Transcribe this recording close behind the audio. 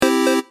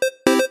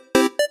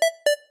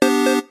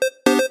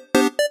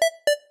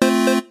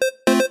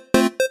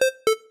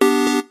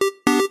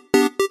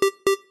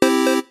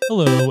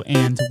Hello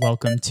and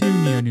welcome to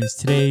Neo News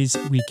Today's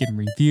Week in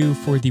Review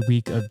for the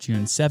week of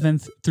June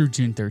 7th through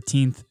June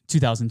 13th,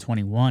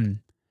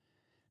 2021.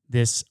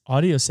 This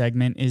audio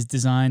segment is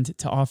designed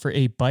to offer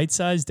a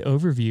bite-sized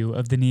overview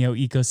of the Neo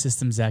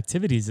ecosystem's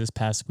activities this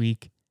past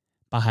week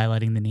by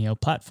highlighting the Neo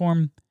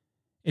platform,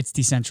 its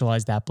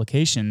decentralized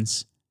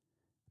applications,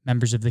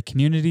 members of the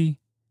community,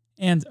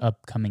 and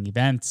upcoming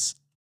events.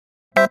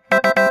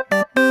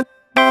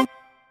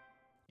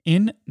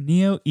 In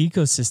Neo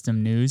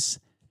ecosystem news,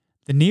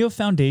 the Neo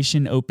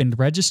Foundation opened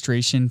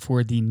registration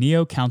for the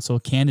Neo Council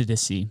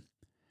candidacy.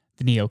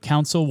 The Neo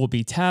Council will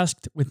be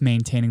tasked with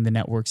maintaining the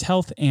network's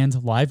health and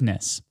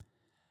liveness.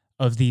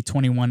 Of the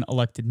 21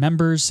 elected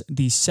members,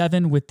 the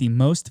 7 with the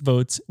most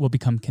votes will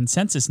become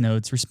consensus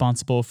nodes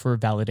responsible for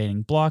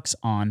validating blocks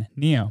on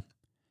Neo.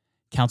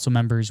 Council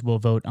members will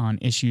vote on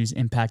issues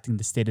impacting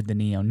the state of the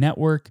Neo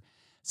network,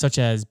 such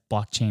as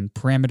blockchain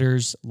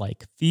parameters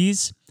like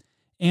fees,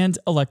 and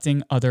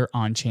electing other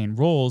on-chain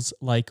roles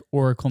like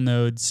Oracle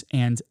nodes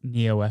and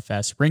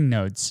NeoFS ring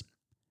nodes.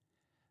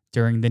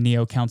 During the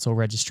Neo Council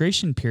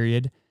registration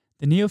period,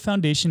 the Neo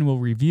Foundation will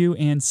review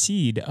and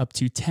seed up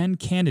to 10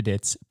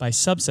 candidates by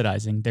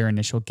subsidizing their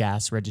initial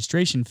gas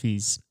registration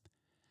fees.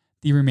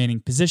 The remaining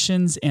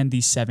positions and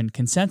the 7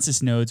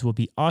 consensus nodes will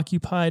be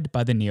occupied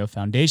by the Neo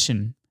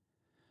Foundation.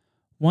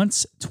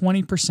 Once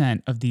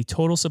 20% of the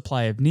total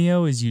supply of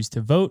Neo is used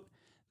to vote,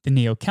 the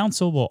Neo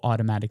Council will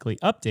automatically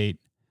update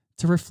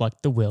to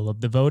reflect the will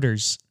of the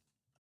voters.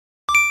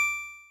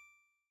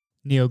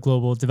 Neo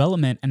Global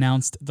Development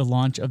announced the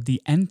launch of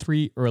the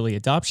N3 Early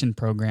Adoption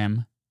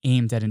Program,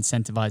 aimed at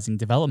incentivizing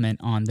development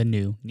on the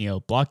new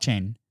Neo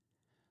blockchain.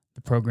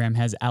 The program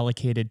has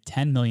allocated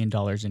 $10 million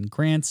in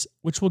grants,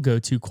 which will go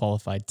to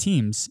qualified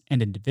teams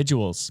and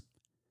individuals.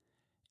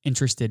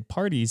 Interested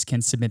parties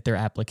can submit their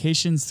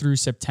applications through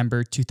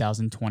September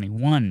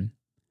 2021.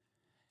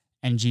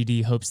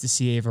 NGD hopes to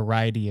see a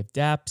variety of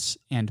dApps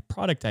and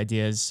product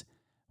ideas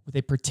with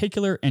a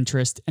particular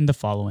interest in the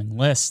following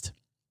list: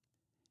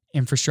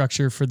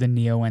 infrastructure for the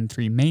Neo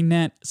N3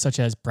 mainnet, such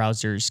as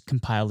browsers,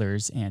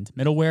 compilers, and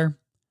middleware;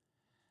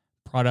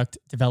 product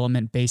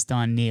development based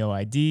on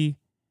NeoID,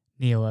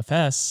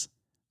 NeoFS,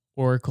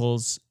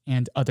 oracles,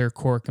 and other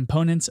core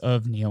components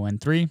of Neo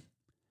N3;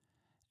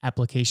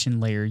 application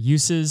layer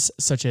uses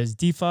such as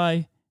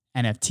DeFi,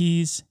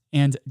 NFTs,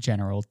 and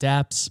general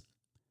dApps;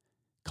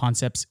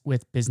 concepts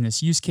with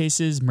business use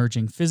cases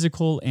merging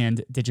physical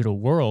and digital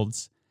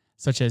worlds,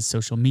 such as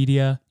social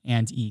media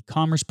and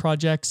e-commerce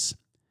projects;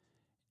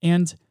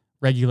 and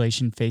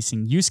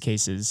regulation-facing use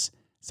cases,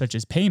 such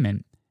as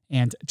payment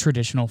and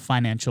traditional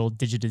financial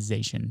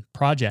digitization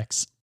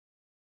projects.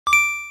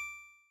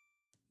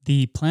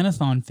 The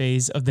Planathon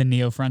phase of the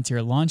Neo Frontier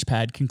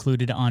Launchpad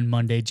concluded on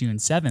Monday, June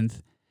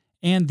 7th,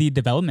 and the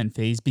development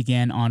phase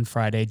began on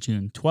Friday,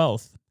 June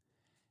 12th.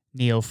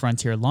 Neo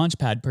Frontier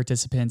Launchpad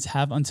participants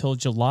have until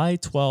July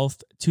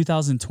 12th,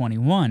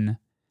 2021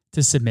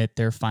 to submit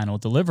their final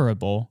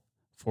deliverable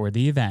for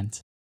the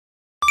event.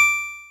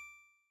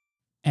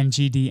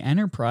 NGD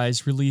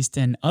Enterprise released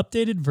an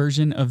updated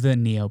version of the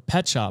Neo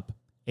Pet Shop,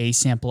 a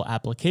sample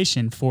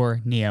application for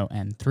Neo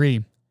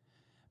N3.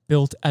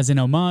 Built as an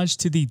homage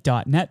to the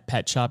 .NET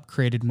Pet Shop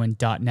created when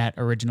 .NET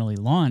originally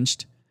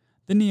launched,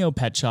 the Neo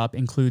Pet Shop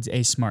includes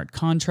a smart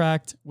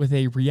contract with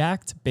a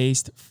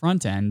React-based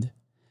front end,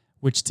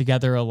 which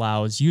together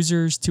allows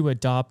users to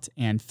adopt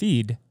and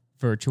feed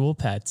virtual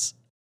pets.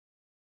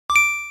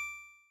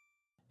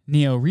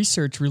 Neo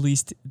Research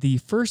released the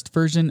first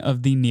version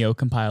of the Neo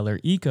Compiler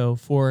Eco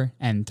for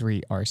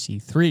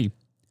N3RC3.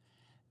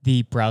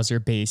 The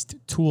browser-based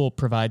tool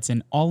provides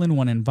an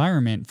all-in-one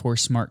environment for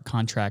smart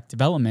contract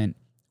development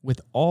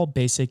with all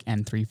basic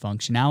N3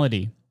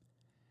 functionality.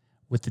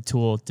 With the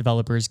tool,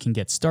 developers can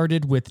get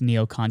started with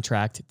Neo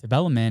contract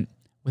development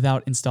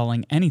without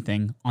installing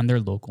anything on their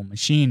local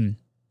machine.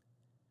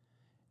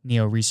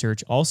 Neo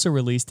Research also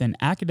released an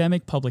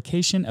academic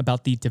publication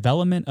about the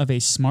development of a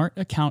smart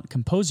account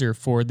composer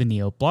for the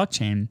Neo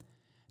blockchain,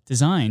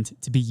 designed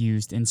to be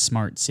used in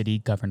smart city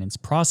governance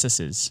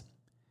processes.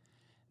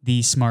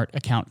 The Smart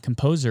Account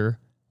Composer,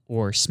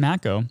 or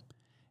SMACO,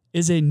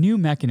 is a new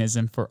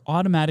mechanism for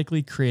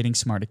automatically creating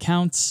smart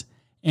accounts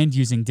and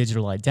using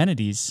digital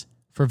identities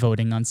for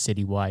voting on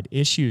citywide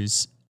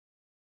issues.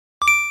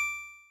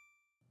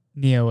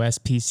 Neo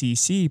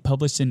SPCC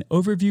published an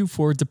overview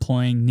for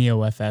deploying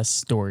NeoFS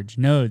storage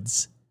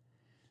nodes.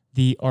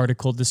 The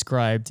article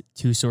described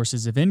 2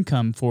 sources of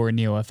income for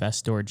NeoFS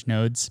storage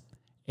nodes: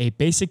 a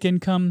basic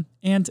income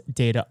and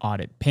data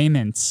audit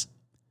payments.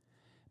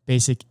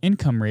 Basic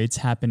income rates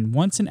happen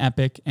once an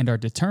epoch and are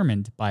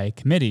determined by a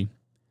committee,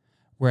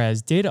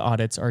 whereas data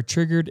audits are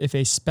triggered if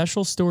a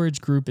special storage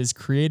group is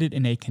created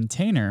in a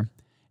container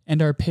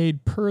and are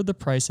paid per the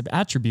price of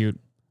attribute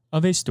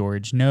of a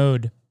storage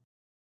node.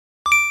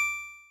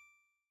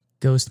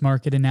 Ghost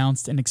Market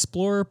announced an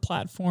Explorer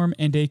platform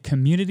and a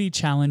community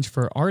challenge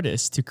for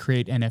artists to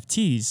create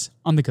NFTs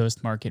on the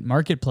Ghost Market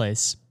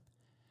marketplace.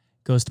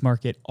 Ghost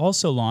Market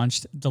also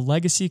launched the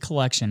Legacy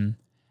Collection,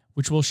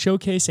 which will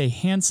showcase a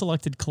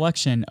hand-selected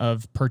collection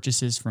of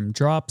purchases from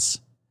drops,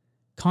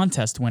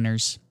 contest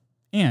winners,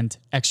 and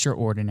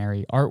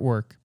extraordinary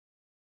artwork.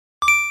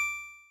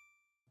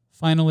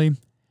 Finally,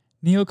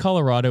 Neo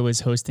Colorado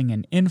is hosting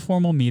an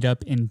informal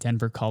meetup in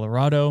Denver,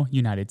 Colorado,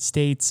 United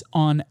States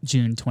on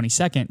June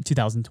 22,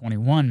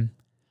 2021.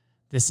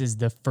 This is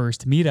the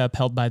first meetup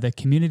held by the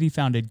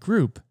community-founded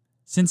group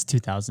since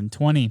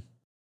 2020.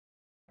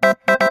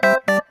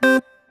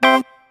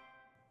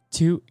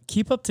 To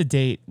keep up to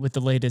date with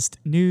the latest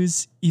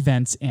news,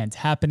 events, and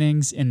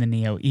happenings in the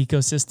Neo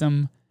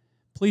ecosystem,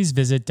 please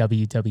visit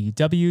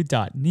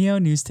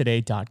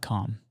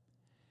www.neonewstoday.com.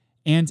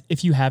 And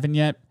if you haven't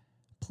yet,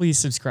 please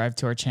subscribe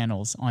to our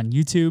channels on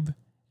YouTube,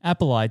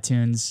 Apple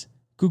iTunes,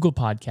 Google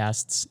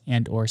Podcasts,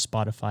 and/or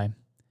Spotify.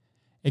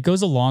 It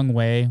goes a long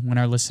way when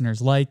our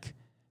listeners like,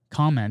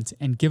 comment,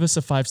 and give us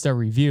a 5-star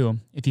review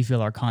if you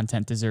feel our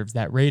content deserves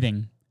that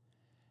rating.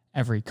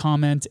 Every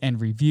comment and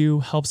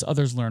review helps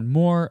others learn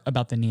more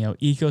about the Neo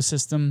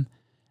ecosystem,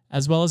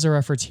 as well as our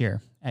efforts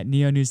here at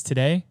Neo News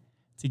Today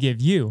to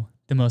give you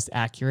the most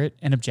accurate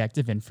and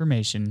objective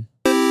information.